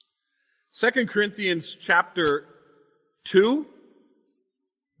2 Corinthians chapter 2,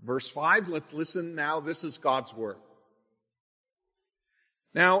 verse 5. Let's listen now. This is God's word.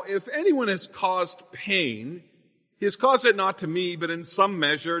 Now, if anyone has caused pain, he has caused it not to me, but in some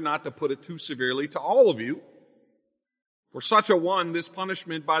measure, not to put it too severely, to all of you. For such a one, this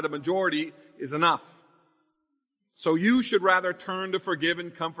punishment by the majority is enough. So you should rather turn to forgive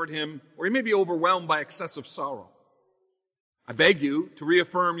and comfort him, or he may be overwhelmed by excessive sorrow. I beg you to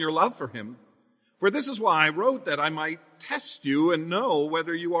reaffirm your love for him, for this is why I wrote, that I might test you and know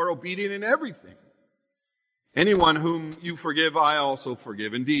whether you are obedient in everything. Anyone whom you forgive, I also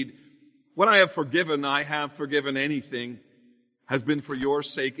forgive. Indeed, when I have forgiven anything, has been for your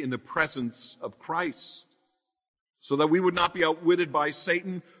sake in the presence of Christ, so that we would not be outwitted by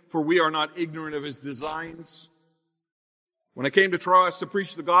Satan, for we are not ignorant of his designs. When I came to Troas to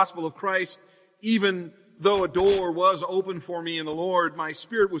preach the gospel of Christ, even though a door was open for me in the Lord, my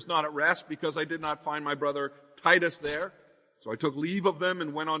spirit was not at rest because I did not find my brother Titus there. So I took leave of them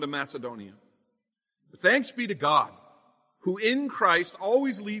and went on to Macedonia. But thanks be to God, who in Christ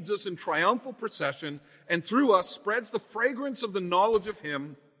always leads us in triumphal procession and through us spreads the fragrance of the knowledge of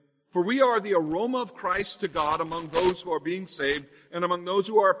him. For we are the aroma of Christ to God among those who are being saved and among those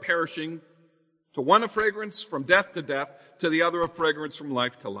who are perishing. To one a fragrance from death to death, to the other a fragrance from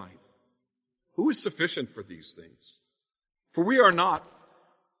life to life. Who is sufficient for these things? For we are not,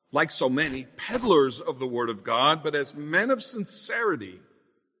 like so many, peddlers of the word of God, but as men of sincerity,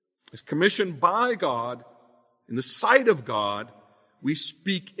 as commissioned by God, in the sight of God, we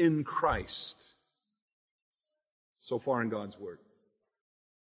speak in Christ. So far in God's word.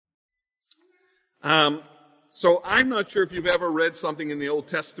 So I'm not sure if you've ever read something in the Old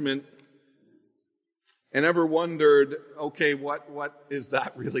Testament and ever wondered, okay, what is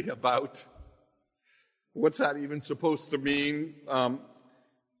that really about? What's that even supposed to mean?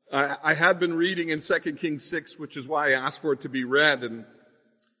 I had been reading in 2 Kings 6, which is why I asked for it to be read. In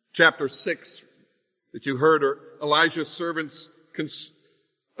chapter 6 that you heard, Elijah's servants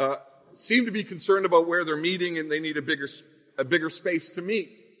seem to be concerned about where they're meeting, and they need a bigger space to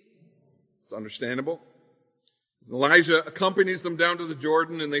meet. It's understandable. Elijah accompanies them down to the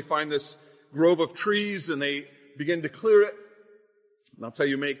Jordan, and they find this grove of trees, and they begin to clear it. And that's how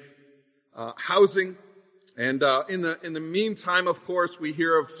you make housing. And in the meantime, of course, we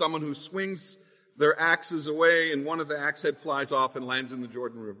hear of someone who swings their axes away, and one of the axe head flies off and lands in the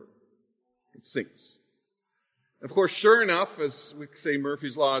Jordan River. It sinks. And of course, sure enough, as we say,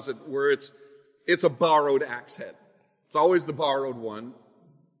 Murphy's Law, as it were, it's a borrowed axe head. It's always the borrowed one.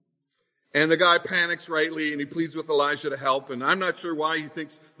 And the guy panics rightly, and he pleads with Elijah to help. And I'm not sure why he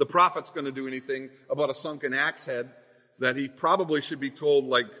thinks the prophet's going to do anything about a sunken axe head, that he probably should be told,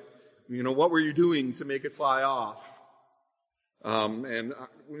 like, what were you doing to make it fly off? Are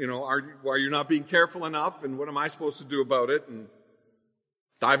you not being careful enough? And what am I supposed to do about it? And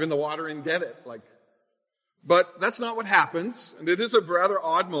dive in the water and get it. But that's not what happens. And it is a rather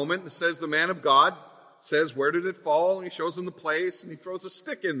odd moment. It says the man of God says, where did it fall? And he shows him the place, and he throws a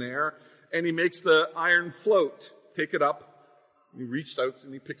stick in there, and he makes the iron float. Take it up. And he reaches out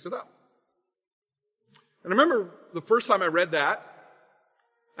and he picks it up. And I remember the first time I read that,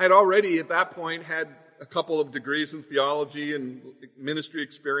 I had already at that point had a couple of degrees in theology and ministry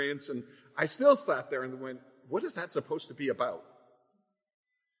experience, and I still sat there and went, what is that supposed to be about?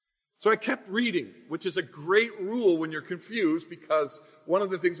 So I kept reading, which is a great rule when you're confused, because one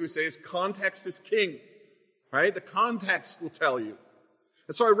of the things we say is context is king, right? The context will tell you.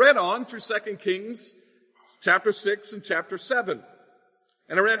 And so I read on through 2 Kings, chapter 6 and chapter 7.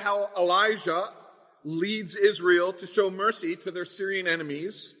 And I read how Elijah leads Israel to show mercy to their Syrian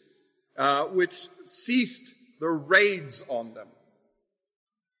enemies, which ceased their raids on them.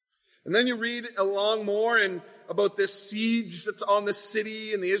 And then you read along more and about this siege that's on the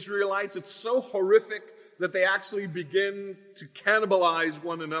city and the Israelites. It's so horrific that they actually begin to cannibalize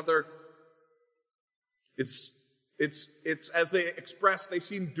one another. It's as they express, they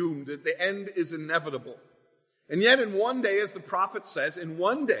seem doomed. The end is inevitable. And yet in one day, as the prophet says, in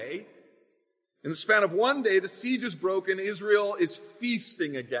the span of one day, the siege is broken. Israel is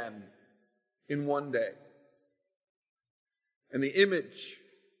feasting again in one day. And the image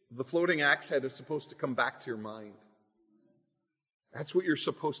of the floating axe head is supposed to come back to your mind. That's what you're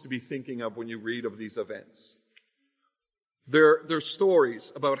supposed to be thinking of when you read of these events. They're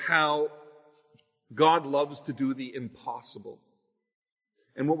stories about how God loves to do the impossible.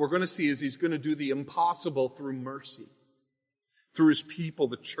 And what we're going to see is he's going to do the impossible through mercy, through his people,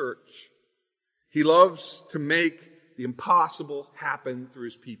 the church. He loves to make the impossible happen through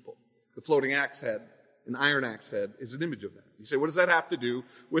his people. The floating axe head an iron axe head is an image of that. You say, what does that have to do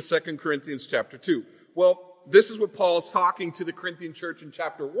with 2 Corinthians chapter 2? Well, this is what Paul's talking to the Corinthian church in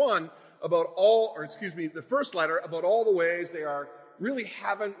chapter 1 about the first letter, about all the ways they really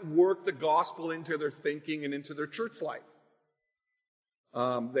haven't worked the gospel into their thinking and into their church life.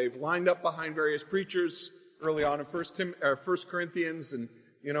 They've lined up behind various preachers early on in 1 Corinthians, and,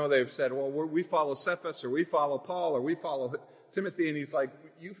 they've said, well, we follow Cephas, or we follow Paul, or we follow Timothy, and he's like,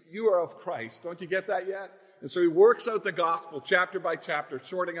 you are of Christ. Don't you get that yet? And so he works out the gospel chapter by chapter,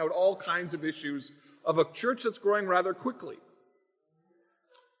 sorting out all kinds of issues of a church that's growing rather quickly.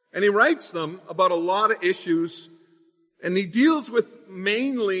 And he writes them about a lot of issues, and he deals with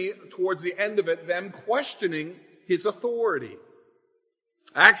mainly, towards the end of it, them questioning his authority.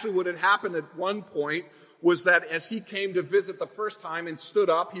 Actually, what had happened at one point was that as he came to visit the first time and stood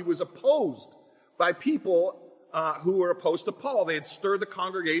up, he was opposed by people who were opposed to Paul. They had stirred the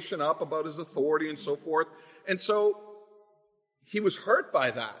congregation up about his authority and so forth. And so he was hurt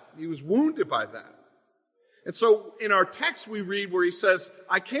by that. He was wounded by that. And so in our text we read where he says,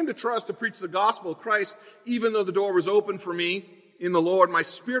 I came to Troas to preach the gospel of Christ, even though the door was open for me in the Lord. My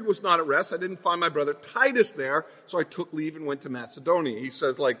spirit was not at rest. I didn't find my brother Titus there, so I took leave and went to Macedonia. He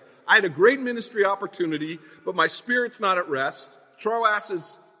says, I had a great ministry opportunity, but my spirit's not at rest. Troas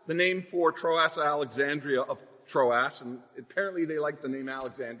is the name for Troas Alexandria of Troas, and apparently they like the name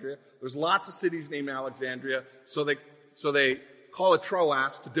Alexandria. There's lots of cities named Alexandria, so they call it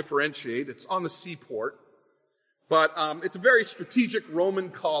Troas to differentiate. It's on the seaport. But it's a very strategic Roman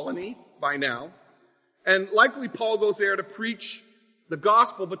colony by now. And likely Paul goes there to preach the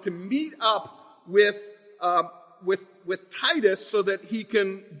gospel, but to meet up with Titus so that he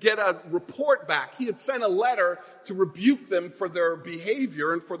can get a report back. He had sent a letter to rebuke them for their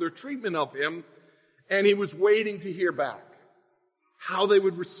behavior and for their treatment of him, and he was waiting to hear back how they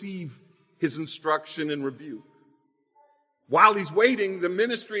would receive his instruction and rebuke. While he's waiting, the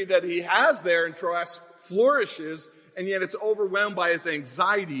ministry that he has there in Troas flourishes, and yet it's overwhelmed by his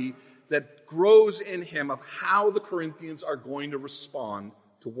anxiety that grows in him of how the Corinthians are going to respond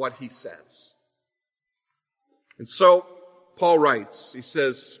to what he says. And so Paul writes, he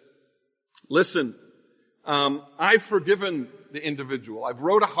says, listen, I've forgiven the individual. I've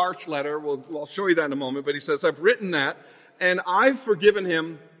wrote a harsh letter. I'll show you that in a moment, but he says, I've written that, and I've forgiven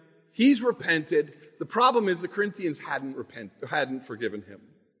him. He's repented. The problem is the Corinthians hadn't forgiven him.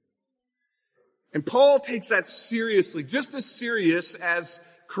 And Paul takes that seriously, just as serious as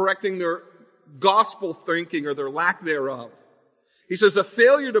correcting their gospel thinking or their lack thereof. He says a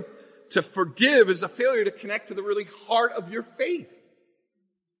failure to forgive is a failure to connect to the really heart of your faith.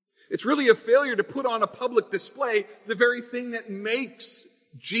 It's really a failure to put on a public display the very thing that makes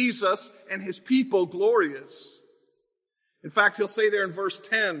Jesus and his people glorious. In fact, he'll say there in verse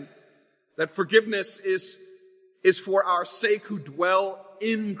 10 that forgiveness is for our sake who dwell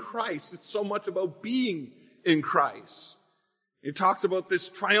in Christ. It's so much about being in Christ. He talks about this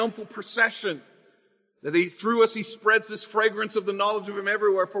triumphal procession that through us he spreads this fragrance of the knowledge of him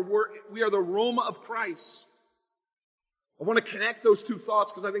everywhere, for we are the aroma of Christ. I want to connect those two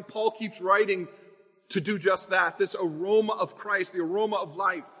thoughts because I think Paul keeps writing to do just that, this aroma of Christ, the aroma of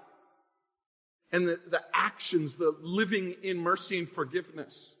life, and the actions, the living in mercy and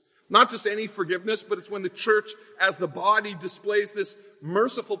forgiveness. Not just any forgiveness, but it's when the church as the body displays this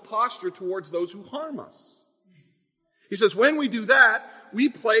merciful posture towards those who harm us. He says, when we do that, we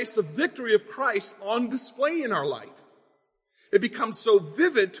place the victory of Christ on display in our life. It becomes so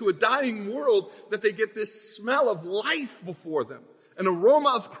vivid to a dying world that they get this smell of life before them, an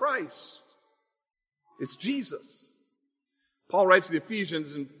aroma of Christ. It's Jesus. Paul writes to the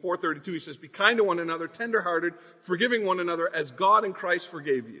Ephesians in 4:32, he says, be kind to one another, tenderhearted, forgiving one another as God in Christ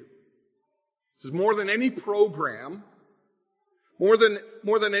forgave you. This is more than any program, more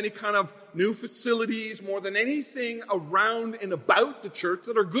than any kind of new facilities, more than anything around and about the church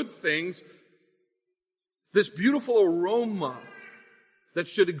that are good things. This beautiful aroma that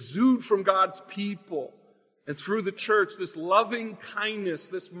should exude from God's people and through the church, this loving kindness,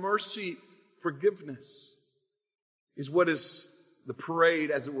 this mercy, forgiveness, is what is the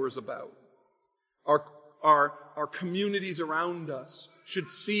parade, as it were, is about. Our communities around us should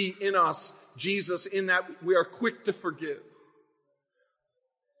see in us Jesus, in that we are quick to forgive.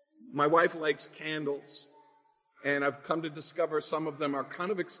 My wife likes candles, and I've come to discover some of them are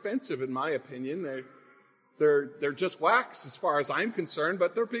kind of expensive, in my opinion. They're just wax as far as I'm concerned,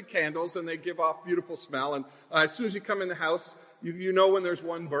 but they're big candles and they give off beautiful smell. And as soon as you come in the house, you know when there's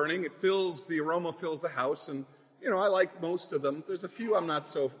one burning. The aroma fills the house, and I like most of them. There's a few I'm not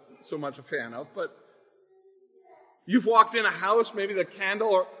so much a fan of, but You've walked in a house, maybe the candle,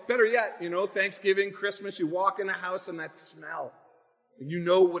 or better yet, Thanksgiving, Christmas, you walk in a house and that smell. And you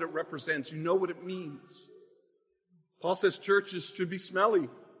know what it represents. You know what it means. Paul says churches should be smelly.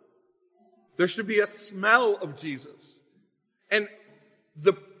 There should be a smell of Jesus. And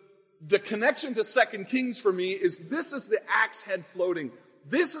the connection to 2 Kings for me is this is the axe head floating.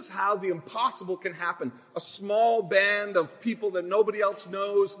 This is how the impossible can happen. A small band of people that nobody else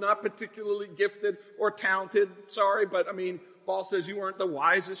knows, not particularly gifted or talented. Sorry, but Paul says you weren't the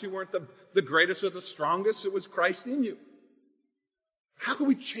wisest, you weren't the greatest or the strongest. It was Christ in you. How can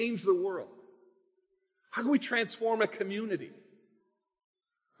we change the world? How can we transform a community?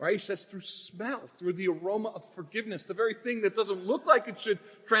 Right? He says through smell, through the aroma of forgiveness, the very thing that doesn't look like it should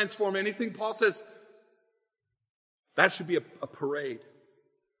transform anything. Paul says that should be a parade.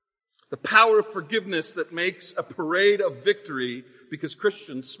 The power of forgiveness that makes a parade of victory because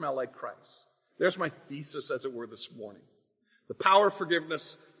Christians smell like Christ. There's my thesis, as it were, this morning. The power of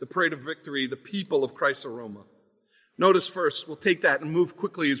forgiveness, the parade of victory, the people of Christ's aroma. Notice first, we'll take that and move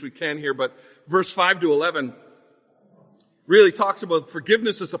quickly as we can here, but verse 5 to 11 really talks about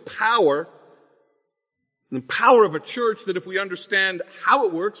forgiveness as a power, and the power of a church that if we understand how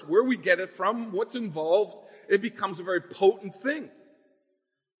it works, where we get it from, what's involved, it becomes a very potent thing.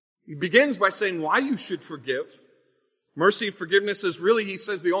 He begins by saying why you should forgive. Mercy and forgiveness is really, he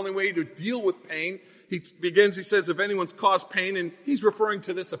says, the only way to deal with pain. He says, if anyone's caused pain, and he's referring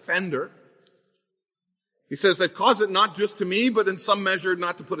to this offender. He says, they've caused it not just to me, but in some measure,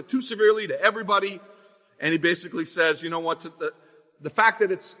 not to put it too severely, to everybody. And he basically says, you know what, the fact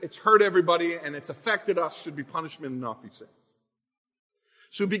that it's hurt everybody and it's affected us should be punishment enough, he says.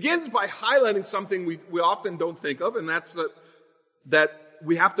 So he begins by highlighting something we often don't think of, and that's that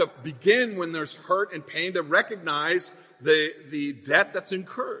we have to begin when there's hurt and pain to recognize the debt that's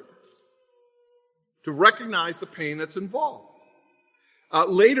incurred. To recognize the pain that's involved.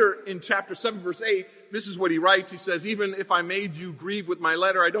 Later in chapter 7, verse 8, this is what he writes. He says, even if I made you grieve with my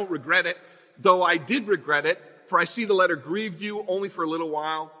letter, I don't regret it, though I did regret it, for I see the letter grieved you only for a little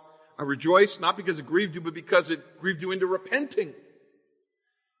while. I rejoice, not because it grieved you, but because it grieved you into repenting.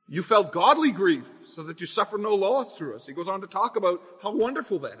 You felt godly grief, so that you suffer no loss through us. He goes on to talk about how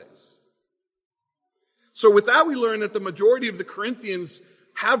wonderful that is. So with that, we learn that the majority of the Corinthians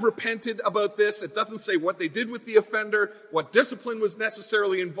have repented about this. It doesn't say what they did with the offender, what discipline was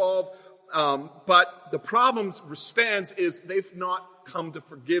necessarily involved, but the problem stands is they've not come to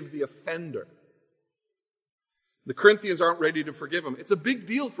forgive the offender. The Corinthians aren't ready to forgive him. It's a big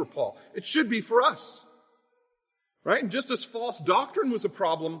deal for Paul. It should be for us. Right? And just as false doctrine was a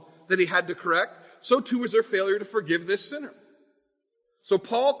problem that he had to correct, so too was their failure to forgive this sinner. So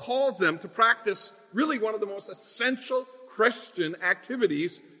Paul calls them to practice really one of the most essential Christian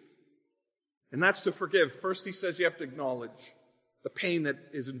activities, and that's to forgive. First, he says you have to acknowledge the pain that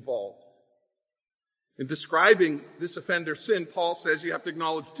is involved. In describing this offender's sin, Paul says you have to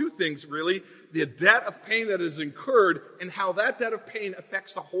acknowledge two things, really. The debt of pain that is incurred and how that debt of pain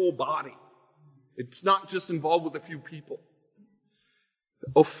affects the whole body. It's not just involved with a few people.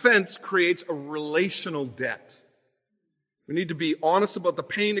 Offense creates a relational debt. We need to be honest about the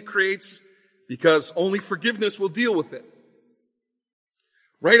pain it creates because only forgiveness will deal with it.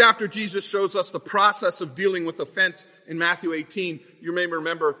 Right after Jesus shows us the process of dealing with offense in Matthew 18, you may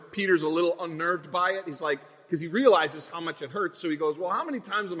remember Peter's a little unnerved by it. He's like, because he realizes how much it hurts. So he goes, well, how many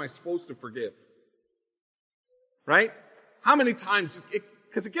times am I supposed to forgive? Right? How many times?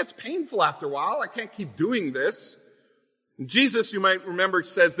 Because it gets painful after a while. I can't keep doing this. And Jesus, you might remember,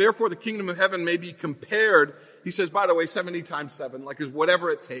 says, therefore the kingdom of heaven may be compared. He says, by the way, 70 times 7, like is whatever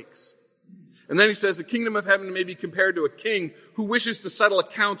it takes. And then he says, the kingdom of heaven may be compared to a king who wishes to settle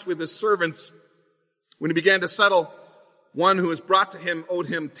accounts with his servants. When he began to settle, one who was brought to him owed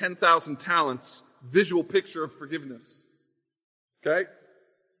him 10,000 talents. Visual picture of forgiveness. Okay?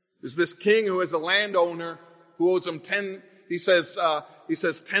 There's this king who is a landowner who owes him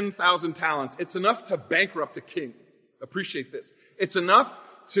 10,000 talents. It's enough to bankrupt a king. Appreciate this. It's enough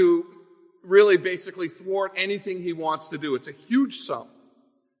to really basically thwart anything he wants to do. It's a huge sum.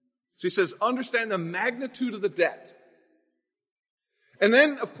 So he says, understand the magnitude of the debt. And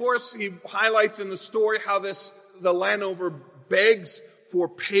then, of course, he highlights in the story how the landowner begs for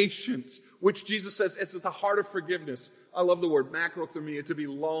patience, which Jesus says is at the heart of forgiveness. I love the word macrothumia, to be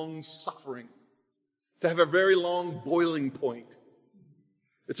long-suffering, to have a very long boiling point.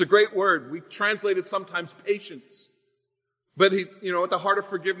 It's a great word. We translate it sometimes patience. But at the heart of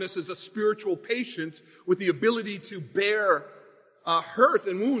forgiveness is a spiritual patience with the ability to bear hurt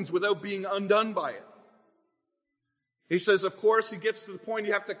and wounds without being undone by it. He says, of course, he gets to the point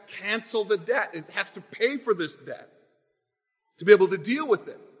you have to cancel the debt. It has to pay for this debt to be able to deal with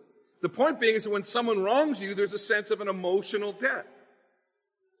it. The point being is that when someone wrongs you, there's a sense of an emotional debt.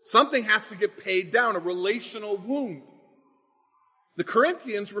 Something has to get paid down, a relational wound. The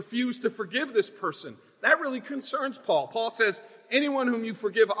Corinthians refuse to forgive this person. That really concerns Paul. Paul says, anyone whom you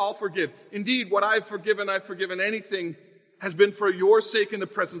forgive, I'll forgive. Indeed, what I've forgiven anything has been for your sake in the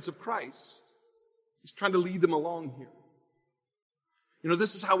presence of Christ. He's trying to lead them along here. You know,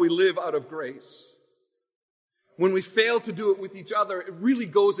 this is how we live out of grace. When we fail to do it with each other, it really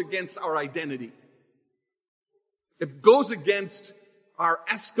goes against our identity. It goes against our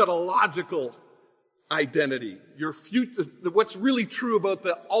eschatological identity. Your future, what's really true about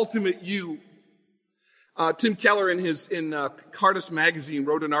the ultimate you. Tim Keller in Cardus magazine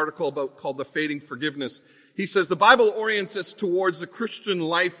wrote an article called The Fading Forgiveness. He says, the Bible orients us towards the Christian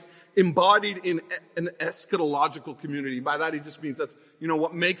life embodied in an eschatological community. By that he just means that,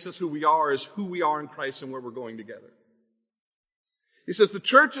 what makes us who we are is who we are in Christ and where we're going together. He says, the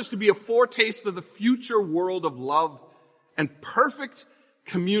church is to be a foretaste of the future world of love and perfect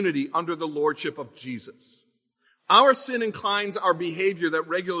community under the lordship of Jesus. Our sin inclines our behavior that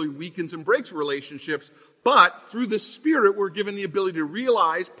regularly weakens and breaks relationships, but through the Spirit we're given the ability to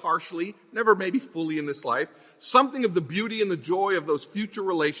realize partially, never maybe fully in this life, something of the beauty and the joy of those future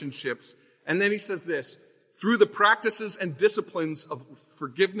relationships. And then he says this, through the practices and disciplines of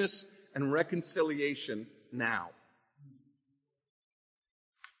forgiveness and reconciliation now.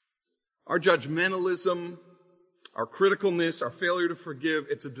 Our judgmentalism, our criticalness, our failure to forgive,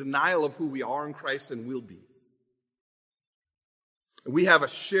 it's a denial of who we are in Christ and will be. We have a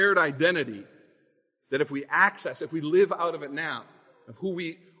shared identity that if we live out of it now, of who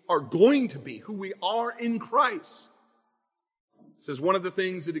we are going to be, who we are in Christ. It says one of the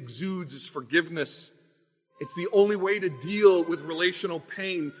things that exudes is forgiveness. It's the only way to deal with relational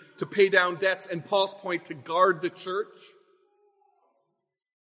pain, to pay down debts, and Paul's point, to guard the church,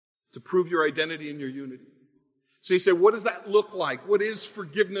 to prove your identity and your unity. So you say, what does that look like? What is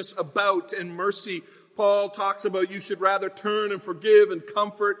forgiveness about and mercy? Paul talks about you should rather turn and forgive and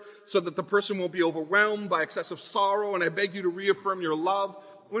comfort so that the person won't be overwhelmed by excessive sorrow. And I beg you to reaffirm your love.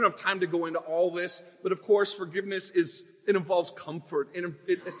 We don't have time to go into all this, but of course forgiveness it involves comfort.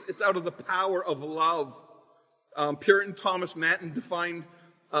 It's out of the power of love. Puritan Thomas Manton defined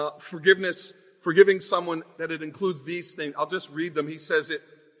forgiving someone, that it includes these things. I'll just read them. He says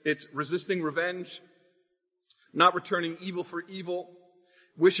it's resisting revenge, not returning evil for evil,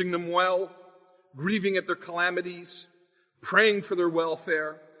 wishing them well, grieving at their calamities, praying for their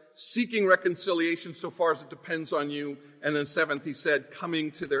welfare, seeking reconciliation so far as it depends on you. And then seventh, he said,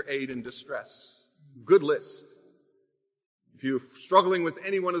 coming to their aid in distress. Good list. If you're struggling with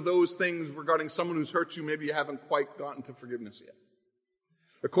any one of those things regarding someone who's hurt you, maybe you haven't quite gotten to forgiveness yet.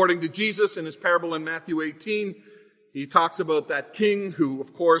 According to Jesus in his parable in Matthew 18, he talks about that king who,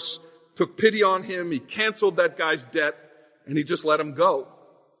 of course, took pity on him. He canceled that guy's debt and he just let him go.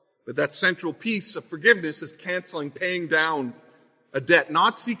 But that central piece of forgiveness is canceling, paying down a debt,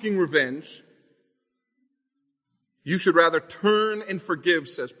 not seeking revenge. You should rather turn and forgive,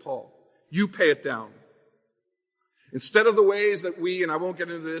 says Paul. You pay it down. Instead of the ways that we, and I won't get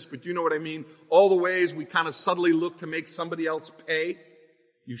into this, but you know what I mean, all the ways we kind of subtly look to make somebody else pay.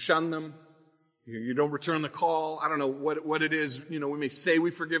 You shun them. You don't return the call. I don't know what it is. We may say we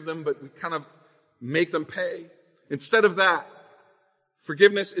forgive them, but we kind of make them pay. Instead of that,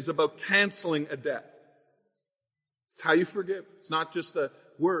 forgiveness is about canceling a debt. It's how you forgive. It's not just the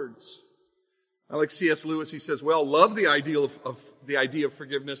words. I like C.S. Lewis. He says, love the idea of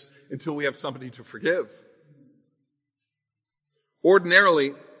forgiveness until we have somebody to forgive.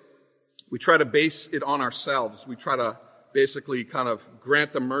 Ordinarily, we try to base it on ourselves. We try to basically kind of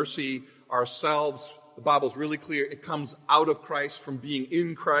grant the mercy ourselves. The Bible's really clear. It comes out of Christ, from being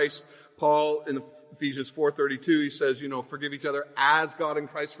in Christ. Paul in Ephesians 4:32, he says, forgive each other as God in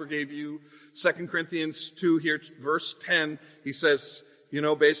Christ forgave you. 2 Corinthians 2 here, verse 10, he says,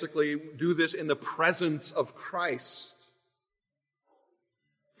 basically do this in the presence of Christ.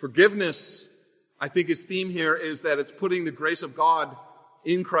 Forgiveness, I think his theme here is that it's putting the grace of God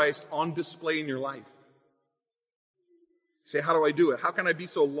in Christ on display in your life. You say, how do I do it? How can I be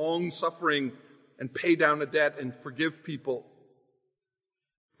so long-suffering and pay down a debt and forgive people?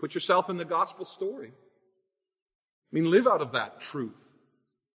 Put yourself in the gospel story. Live out of that truth.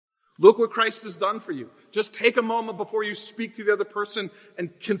 Look what Christ has done for you. Just take a moment before you speak to the other person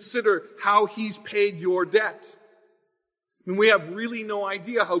and consider how he's paid your debt. We have really no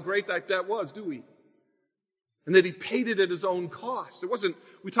idea how great that debt was, do we? And that he paid it at his own cost.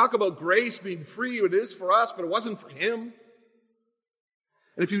 We talk about grace being free, it is for us, but it wasn't for him.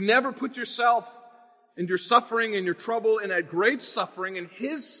 And if you never put yourself and your suffering and your trouble in that great suffering and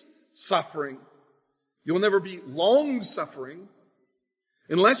his suffering, you'll never be long suffering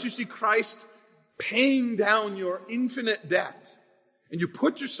unless you see Christ paying down your infinite debt. And you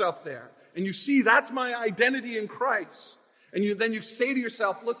put yourself there and you see that's my identity in Christ. And then you say to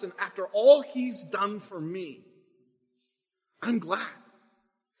yourself, listen, after all he's done for me, I'm glad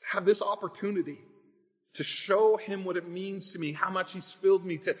to have this opportunity to show him what it means to me, how much he's filled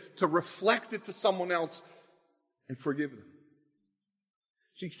me, to reflect it to someone else and forgive them.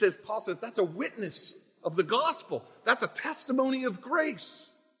 So Paul says, that's a witness of the gospel. That's a testimony of grace.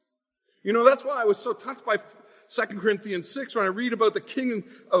 That's why I was so touched by 2 Corinthians 6 when I read about the king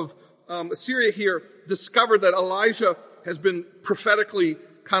of Assyria here discovered that Elijah has been prophetically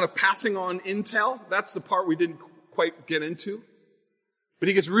kind of passing on intel. That's the part we didn't quite get into. But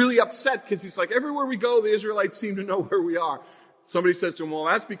he gets really upset because he's like, everywhere we go, the Israelites seem to know where we are. Somebody says to him, well,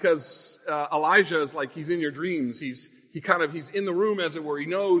 that's because Elijah is like, he's in your dreams. He's in the room, as it were. He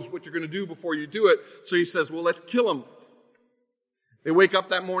knows what you're going to do before you do it. So he says, well, let's kill him. They wake up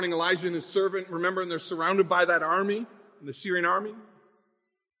that morning, Elijah and his servant, remember, and they're surrounded by that army, the Syrian army.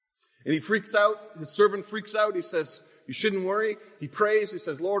 And he freaks out. His servant freaks out. He says, you shouldn't worry. He prays. He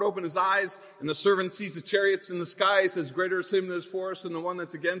says, Lord, open his eyes. And the servant sees the chariots in the sky. He says, greater is him that is for us than the one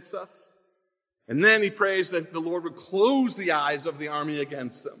that's against us. And then he prays that the Lord would close the eyes of the army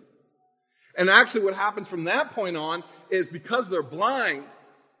against them. And actually what happens from that point on is because they're blind,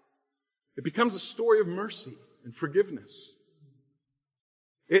 it becomes a story of mercy and forgiveness.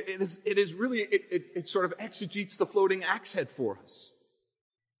 It sort of exegetes the floating axe head for us.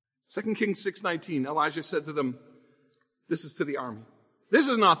 2 Kings 6:19, Elijah said to them, this is to the army. This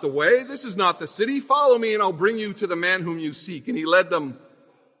is not the way. This is not the city. Follow me and I'll bring you to the man whom you seek. And he led them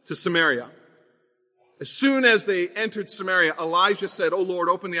to Samaria. As soon as they entered Samaria, Elijah said, O Lord,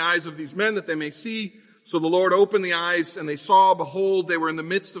 open the eyes of these men that they may see. So the Lord opened the eyes and they saw, behold, they were in the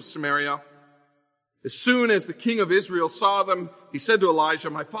midst of Samaria. As soon as the king of Israel saw them, he said to Elijah,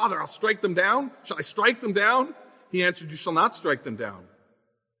 my father, I'll strike them down. Shall I strike them down? He answered, you shall not strike them down.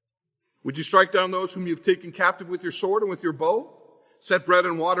 Would you strike down those whom you've taken captive with your sword and with your bow? Set bread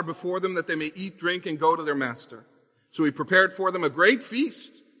and water before them that they may eat, drink, and go to their master. So he prepared for them a great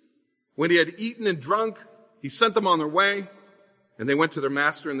feast. When he had eaten and drunk, he sent them on their way, and they went to their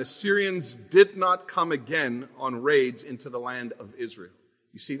master, and the Syrians did not come again on raids into the land of Israel.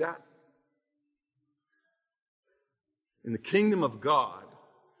 You see that? In the kingdom of God,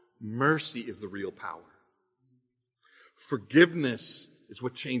 mercy is the real power. Forgiveness is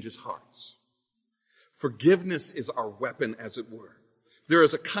what changes hearts. Forgiveness is our weapon, as it were. There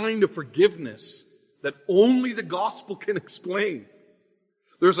is a kind of forgiveness that only the gospel can explain.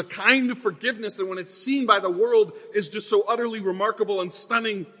 There's a kind of forgiveness that when it's seen by the world is just so utterly remarkable and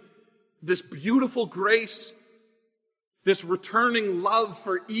stunning. This beautiful grace, this returning love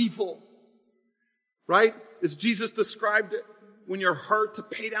for evil, right? As Jesus described it, when you're hurt, to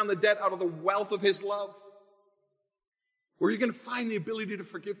pay down the debt out of the wealth of his love. Where are you going to find the ability to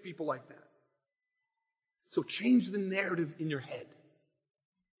forgive people like that? So change the narrative in your head.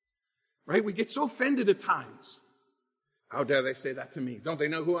 Right? We get so offended at times. How dare they say that to me? Don't they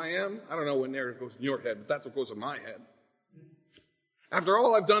know who I am? I don't know what narrative goes in your head, but that's what goes in my head. After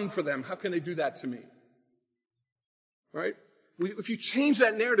all I've done for them, how can they do that to me? Right? If you change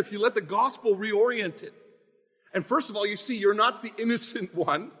that narrative, if you let the gospel reorient it. And first of all, you see, you're not the innocent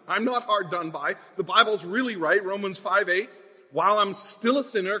one. I'm not hard done by. The Bible's really right. Romans 5:8. While I'm still a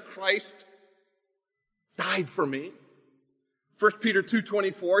sinner, Christ died for me. 1 Peter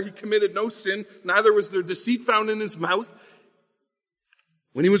 2:24. He committed no sin. Neither was there deceit found in his mouth.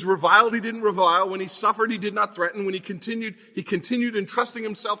 When he was reviled, he didn't revile. When he suffered, he did not threaten. When he continued entrusting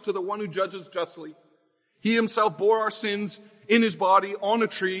himself to the one who judges justly. He himself bore our sins in his body on a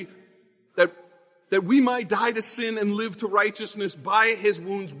tree, that we might die to sin and live to righteousness. By his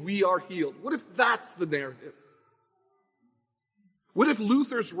wounds we are healed. What if that's the narrative? What if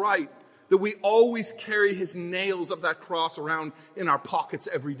Luther's right that we always carry his nails of that cross around in our pockets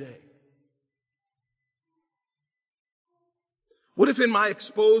every day? What if in my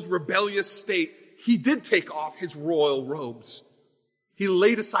exposed rebellious state he did take off his royal robes? He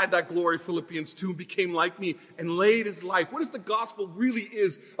laid aside that glory, Philippians 2, and became like me and laid his life. What if the gospel really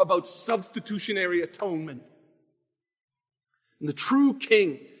is about substitutionary atonement? And the true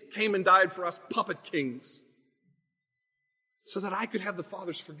king came and died for us puppet kings so that I could have the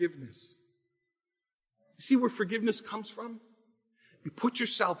Father's forgiveness. You see where forgiveness comes from? You put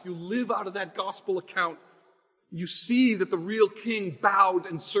yourself, you live out of that gospel account you see that the real king bowed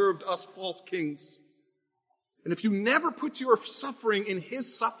and served us false kings. And if you never put your suffering in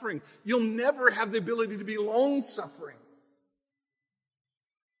his suffering, you'll never have the ability to be long suffering.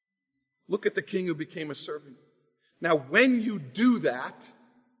 Look at the king who became a servant. Now, when you do that,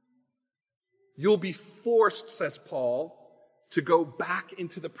 you'll be forced, says Paul, to go back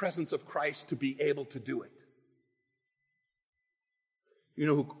into the presence of Christ to be able to do it. You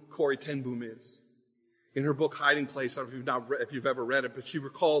know who Corrie ten Boom is? In her book, Hiding Place, I don't know if you've ever read it, but she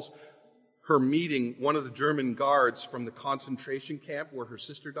recalls her meeting one of the German guards from the concentration camp where her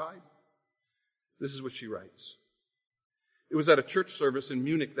sister died. This is what she writes. It was at a church service in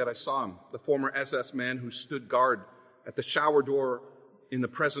Munich that I saw him, the former SS man who stood guard at the shower door in the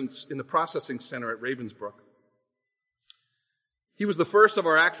processing center at Ravensbrück. He was the first of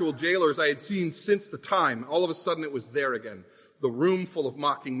our actual jailers I had seen since the time. All of a sudden it was there again. The room full of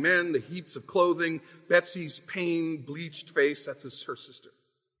mocking men, the heaps of clothing, Betsy's pain-bleached face, that's her sister.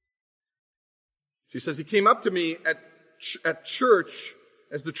 She says, he came up to me at church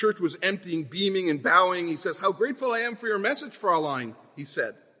as the church was emptying, beaming and bowing. He says, how grateful I am for your message, Fraulein, he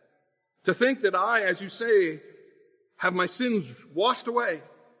said. To think that I, as you say, have my sins washed away.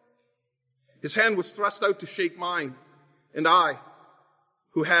 His hand was thrust out to shake mine, and I,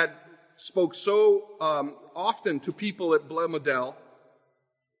 who had spoke so often to people at Blemodel,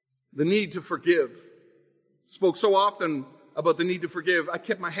 the need to forgive, spoke so often about the need to forgive, I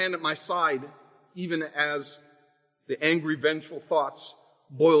kept my hand at my side, even as the angry, vengeful thoughts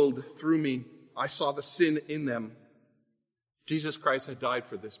boiled through me. I saw the sin in them. Jesus Christ had died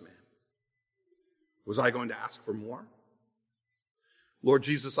for this man. Was I going to ask for more? Lord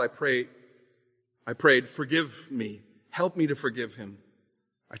Jesus, I prayed, forgive me. Help me to forgive him.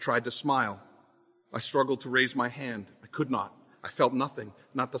 I tried to smile. I struggled to raise my hand. I could not. I felt nothing,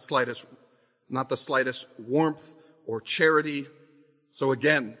 not the slightest warmth or charity. So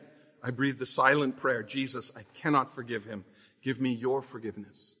again, I breathed the silent prayer, Jesus, I cannot forgive him. Give me your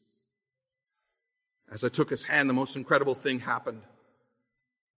forgiveness. As I took his hand, the most incredible thing happened.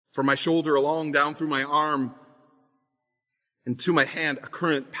 From my shoulder along down through my arm and to my hand, a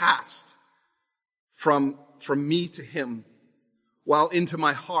current passed from me to him, while into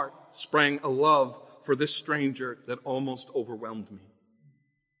my heart sprang a love for this stranger that almost overwhelmed me.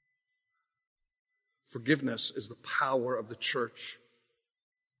 Forgiveness is the power of the church.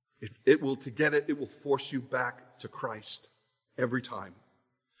 It will force you back to Christ every time.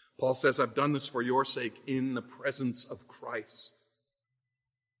 Paul says, I've done this for your sake in the presence of Christ.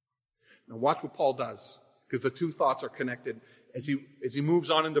 Now watch what Paul does, because the two thoughts are connected. As he moves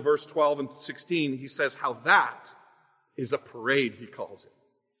on into verse 12 and 16, he says how that is a parade, he calls it.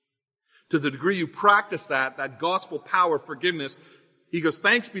 To the degree you practice that gospel power, forgiveness, he goes,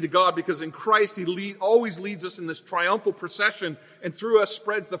 thanks be to God, because in Christ he always leads us in this triumphal procession, and through us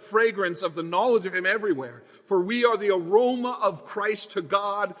spreads the fragrance of the knowledge of him everywhere. For we are the aroma of Christ to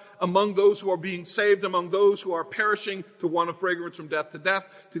God among those who are being saved, among those who are perishing, to one a fragrance from death to death,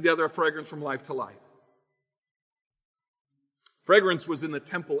 to the other a fragrance from life to life. Fragrance was in the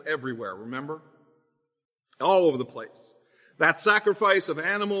temple everywhere, remember? All over the place. That sacrifice of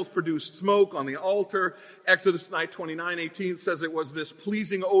animals produced smoke on the altar. Exodus 29:18 says it was this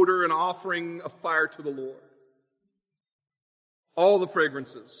pleasing odor and offering of fire to the Lord. All the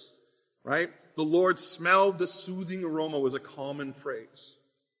fragrances, right? The Lord smelled the soothing aroma was a common phrase.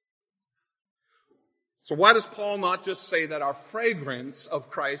 So why does Paul not just say that our fragrance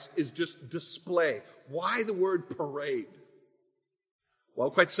of Christ is just display? Why the word parade? Well,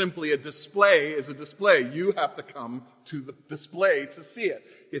 quite simply, a display is a display. You have to come to the display to see it.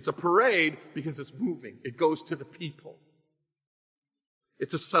 It's a parade because it's moving. It goes to the people.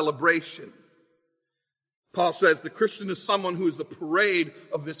 It's a celebration. Paul says the Christian is someone who is the parade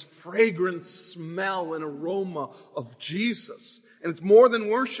of this fragrant smell and aroma of Jesus. And it's more than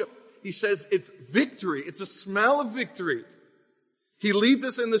worship. He says it's victory. It's a smell of victory. He leads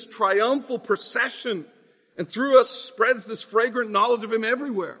us in this triumphal procession, and through us spreads this fragrant knowledge of him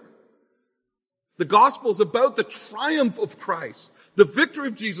everywhere. The gospel is about the triumph of Christ, the victory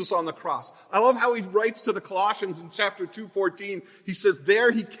of Jesus on the cross. I love how he writes to the Colossians in chapter 2:14. He says,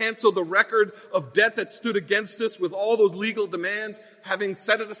 there he canceled the record of debt that stood against us with all those legal demands, having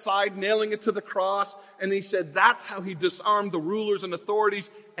set it aside, nailing it to the cross. And he said that's how he disarmed the rulers and authorities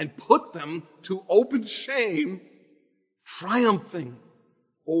and put them to open shame, triumphing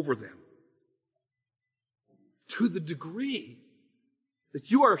over them. To the degree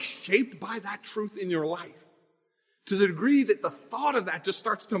that you are shaped by that truth in your life, To the degree that the thought of that just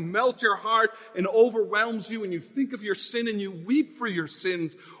starts to melt your heart and overwhelms you, and you think of your sin and you weep for your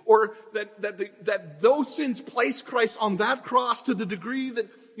sins, or that those sins place Christ on that cross to the degree that,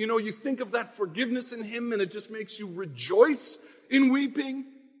 you think of that forgiveness in him and it just makes you rejoice in weeping.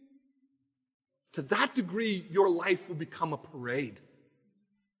 To that degree, your life will become a parade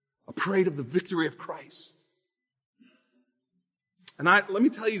of the victory of Christ. And let me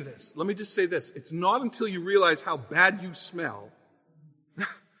tell you this. Let me just say this. It's not until you realize how bad you smell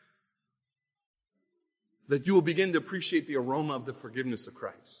that you will begin to appreciate the aroma of the forgiveness of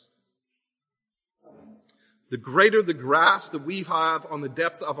Christ. The greater the grasp that we have on the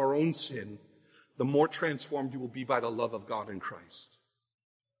depth of our own sin, the more transformed you will be by the love of God in Christ.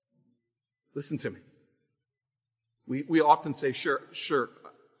 Listen to me. We often say, sure,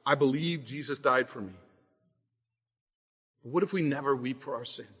 I believe Jesus died for me. But what if we never weep for our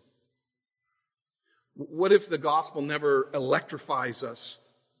sin? What if the gospel never electrifies us?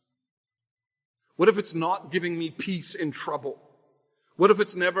 What if it's not giving me peace in trouble? What if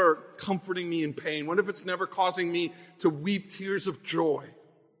it's never comforting me in pain? What if it's never causing me to weep tears of joy?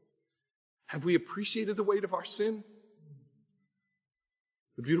 Have we appreciated the weight of our sin?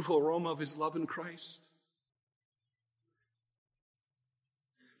 The beautiful aroma of his love in Christ?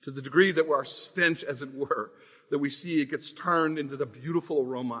 To the degree that our stench, as it were, that we see it gets turned into the beautiful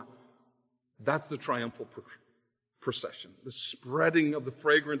aroma. That's the triumphal procession. The spreading of the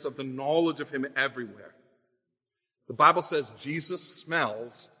fragrance of the knowledge of him everywhere. The Bible says Jesus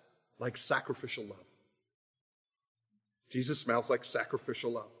smells like sacrificial love. Jesus smells like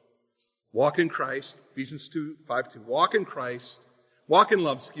sacrificial love. Walk in Christ, Ephesians 5:2. Walk in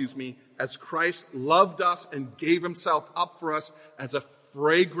love, as Christ loved us and gave himself up for us as a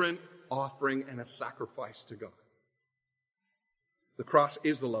fragrant offering and a sacrifice to God. The cross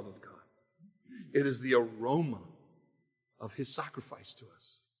is the love of God. It is the aroma of his sacrifice to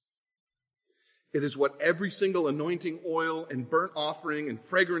us. It is what every single anointing oil and burnt offering and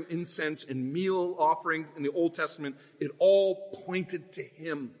fragrant incense and meal offering in the Old Testament, it all pointed to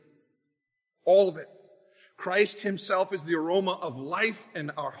him. All of it. Christ himself is the aroma of life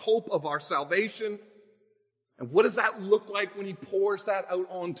and our hope of our salvation. And what does that look like when he pours that out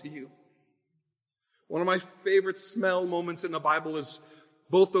onto you? One of my favorite smell moments in the Bible is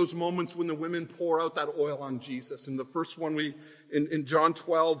both those moments when the women pour out that oil on Jesus. And the first one in John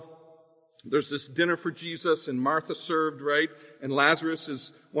 12, there's this dinner for Jesus and Martha served, right? And Lazarus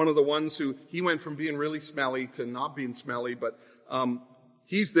is one of the ones who, he went from being really smelly to not being smelly, but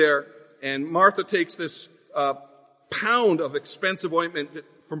he's there. And Martha takes this pound of expensive ointment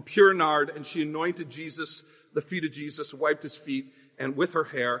from pure nard, and she anointed the feet of Jesus, wiped his feet, and with her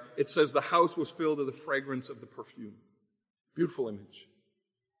hair, it says the house was filled with the fragrance of the perfume. Beautiful image.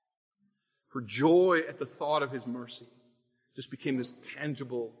 Her joy at the thought of his mercy just became this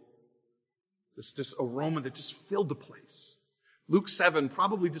tangible, this aroma that just filled the place. Luke 7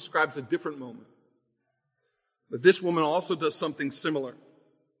 probably describes a different moment. But this woman also does something similar.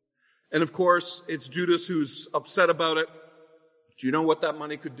 And of course, it's Judas who's upset about it. Do you know what that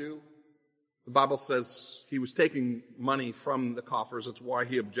money could do? The Bible says he was taking money from the coffers. That's why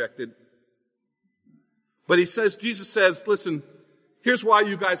he objected. But Jesus says, listen, here's why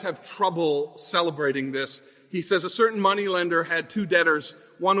you guys have trouble celebrating this. He says a certain moneylender had two debtors.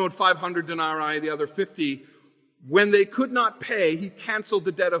 One owed 500 denarii, the other 50. When they could not pay, he canceled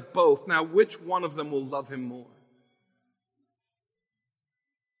the debt of both. Now, which one of them will love him more?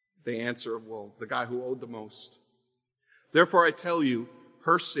 They answer, well, the guy who owed the most. Therefore, I tell you,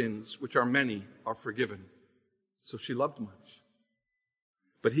 her sins, which are many, are forgiven. So she loved much.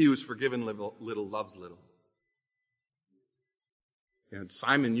 But he who is forgiven little loves little. And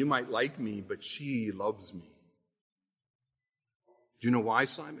Simon, you might like me, but she loves me. Do you know why,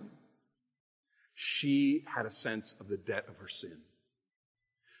 Simon? She had a sense of the debt of her sin.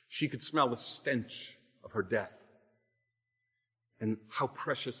 She could smell the stench of her death and how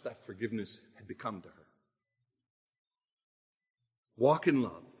precious that forgiveness had become to her. Walk in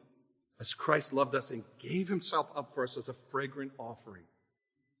love as Christ loved us and gave himself up for us as a fragrant offering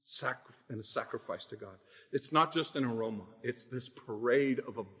and a sacrifice to God. It's not just an aroma. It's this parade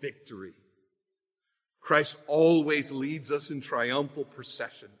of a victory. Christ always leads us in triumphal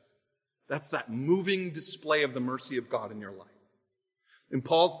procession. That's that moving display of the mercy of God in your life. In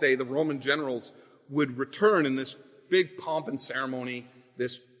Paul's day, the Roman generals would return in this big pomp and ceremony,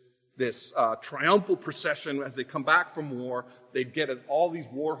 this triumphal procession as they come back from war. They'd get all these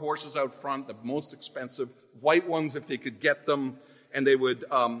war horses out front, the most expensive, white ones if they could get them, and they would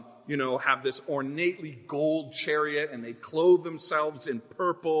have this ornately gold chariot, and they'd clothe themselves in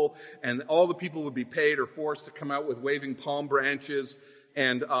purple, and all the people would be paid or forced to come out with waving palm branches,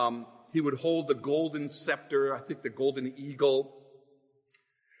 and he would hold the golden scepter, I think the golden eagle,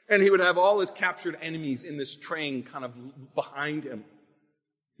 and he would have all his captured enemies in this train kind of behind him.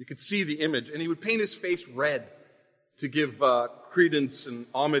 You could see the image, and he would paint his face red to give credence and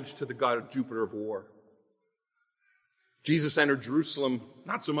homage to the god Jupiter of war. Jesus entered Jerusalem,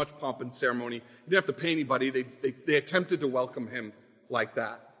 not so much pomp and ceremony. He didn't have to pay anybody. They attempted to welcome him like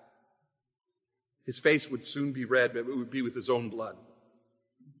that. His face would soon be red, but it would be with his own blood.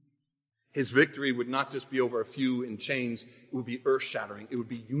 His victory would not just be over a few in chains. It would be earth-shattering. It would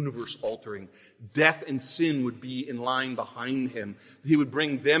be universe-altering. Death and sin would be in line behind him. He would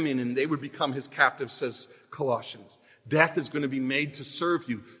bring them in, and they would become his captives, says Colossians. Death is going to be made to serve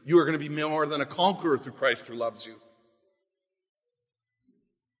you. You are going to be more than a conqueror through Christ who loves you.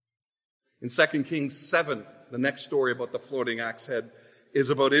 In 2 Kings 7, the next story about the floating axe head is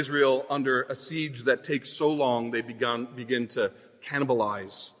about Israel under a siege that takes so long they begin to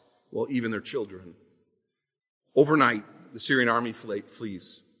cannibalize, even their children. Overnight, the Syrian army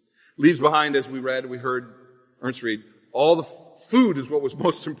flees. Leaves behind, as we heard Ernst read, all the food is what was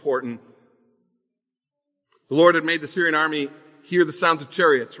most important. The Lord had made the Syrian army hear the sounds of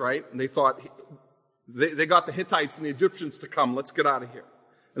chariots, right? And they thought, they got the Hittites and the Egyptians to come. Let's get out of here.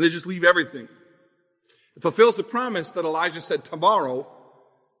 And they just leave everything. It fulfills the promise that Elijah said, tomorrow,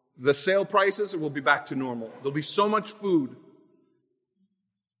 the sale prices will be back to normal. There'll be so much food.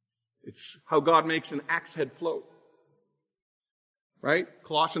 It's how God makes an axe head float. Right?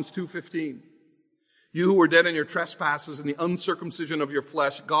 Colossians 2:15. You who were dead in your trespasses and the uncircumcision of your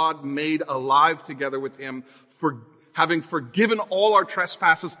flesh, God made alive together with him, for having forgiven all our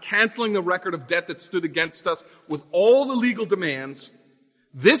trespasses, canceling the record of debt that stood against us with all the legal demands.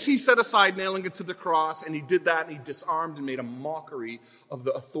 This he set aside, nailing it to the cross, and he did that, and he disarmed and made a mockery of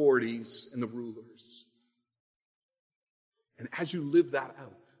the authorities and the rulers. And as you live that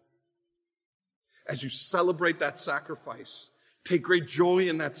out, as you celebrate that sacrifice, take great joy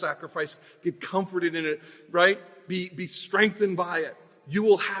in that sacrifice, get comforted in it, right? Be strengthened by it. You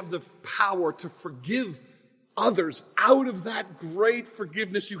will have the power to forgive others out of that great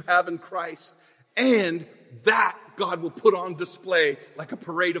forgiveness you have in Christ. And that God will put on display like a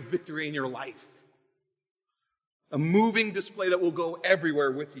parade of victory in your life. A moving display that will go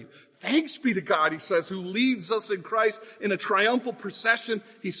everywhere with you. Thanks be to God, he says, who leads us in Christ in a triumphal procession.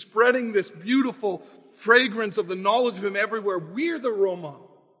 He's spreading this beautiful fragrance of the knowledge of him everywhere. We're the aroma.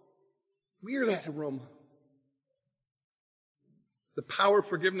 We're that aroma. The power of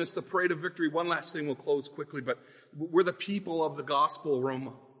forgiveness, the parade of victory. One last thing, we'll close quickly, but we're the people of the gospel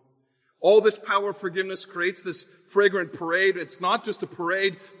aroma. All this power of forgiveness creates this fragrant parade. It's not just a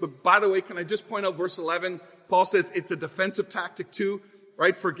parade, but by the way, can I just point out verse 11? Paul says it's a defensive tactic too,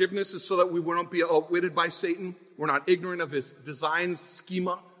 right? Forgiveness is so that we won't be outwitted by Satan. We're not ignorant of his designs,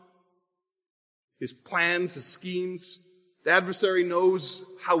 schema, his plans, his schemes. The adversary knows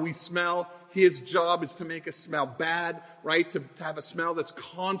how we smell. His job is to make us smell bad, right? To have a smell that's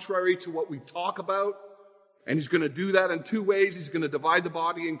contrary to what we talk about. And he's going to do that in two ways. He's going to divide the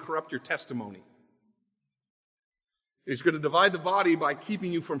body and corrupt your testimony. He's going to divide the body by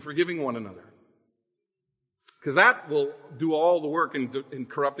keeping you from forgiving one another. Because that will do all the work in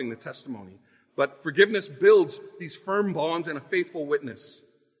corrupting the testimony. But forgiveness builds these firm bonds and a faithful witness.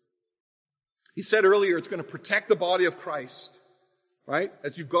 He said earlier it's going to protect the body of Christ. Right?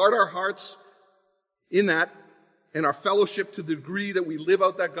 As you guard our hearts in that, and our fellowship to the degree that we live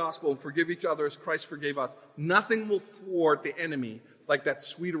out that gospel and forgive each other as Christ forgave us, nothing will thwart the enemy like that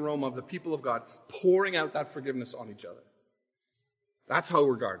sweet aroma of the people of God pouring out that forgiveness on each other. That's how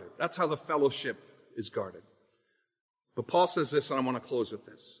we're guarded. That's how the fellowship is guarded. But Paul says this, and I want to close with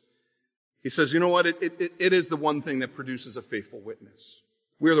this. He says, you know what? It is the one thing that produces a faithful witness.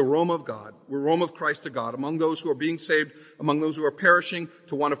 We are the aroma of God. We're the aroma of Christ to God. Among those who are being saved, among those who are perishing,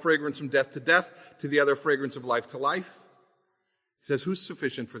 to one a fragrance from death to death, to the other a fragrance of life to life. He says, who's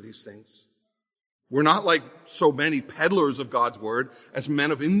sufficient for these things? We're not like so many peddlers of God's word, as men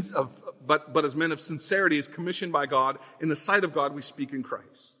but as men of sincerity, as commissioned by God. In the sight of God, we speak in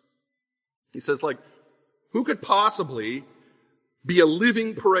Christ. He says, who could possibly be a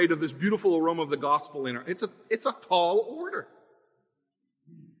living parade of this beautiful aroma of the gospel in our? It's a tall order.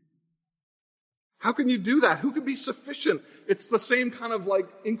 How can you do that? Who could be sufficient? It's the same kind of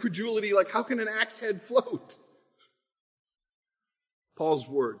incredulity, how can an axe head float? Paul's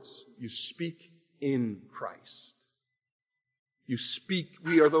words, you speak in Christ.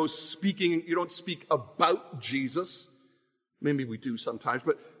 We are those speaking, you don't speak about Jesus. Maybe we do sometimes,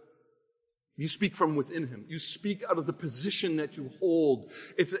 but You speak from within him. You speak out of the position that you hold.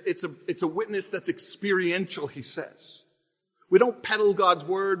 It's a witness that's experiential, he says. We don't peddle God's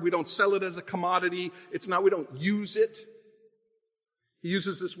word. We don't sell it as a commodity. We don't use it. He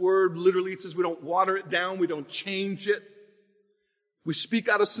uses this word literally. It says we don't water it down. We don't change it. We speak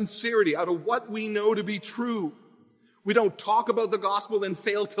out of sincerity, out of what we know to be true. We don't talk about the gospel and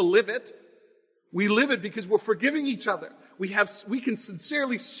fail to live it. We live it because we're forgiving each other. We can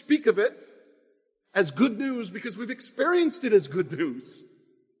sincerely speak of it as good news because we've experienced it as good news.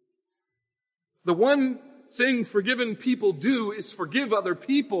 The one thing forgiven people do is forgive other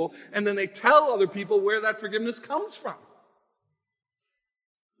people, and then they tell other people where that forgiveness comes from.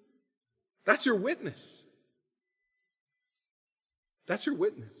 That's your witness. That's your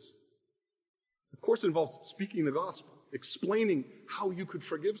witness. Of course, it involves speaking the gospel, explaining how you could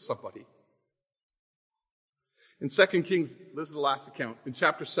forgive somebody. In 2 Kings, this is the last account, in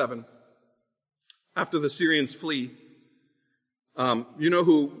chapter 7, after the Syrians flee, you know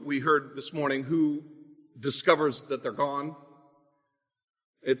who we heard this morning, who discovers that they're gone?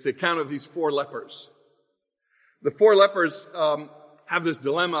 It's the account of these 4 lepers. The 4 lepers have this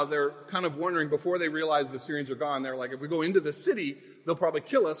dilemma. They're kind of wondering, before they realize the Syrians are gone, they're like, if we go into the city, they'll probably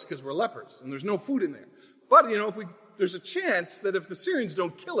kill us because we're lepers and there's no food in there. But, there's a chance that if the Syrians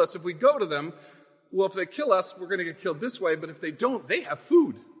don't kill us, if we go to them, well, if they kill us, we're going to get killed this way. But if they don't, they have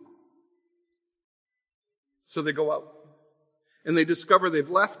food. So they go out and they discover they've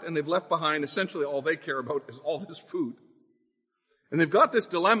left behind. Essentially, all they care about is all this food. And they've got this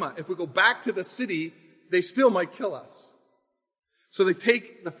dilemma. If we go back to the city, they still might kill us. So they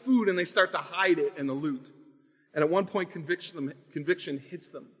take the food and they start to hide it in the loot. And at one point, conviction hits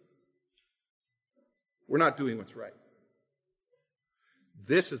them. We're not doing what's right.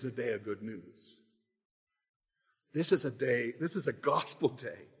 This is a day of good news. This is a gospel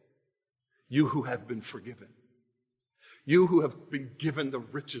day. You who have been forgiven. You who have been given the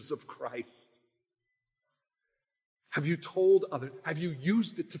riches of Christ. Have you told others? Have you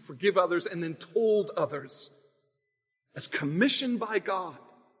used it to forgive others and then told others as commissioned by God?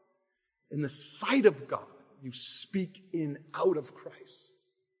 In the sight of God, you speak in out of Christ.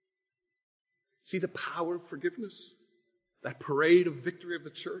 See the power of forgiveness? That parade of victory of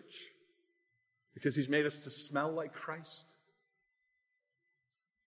the church? Because he's made us to smell like Christ.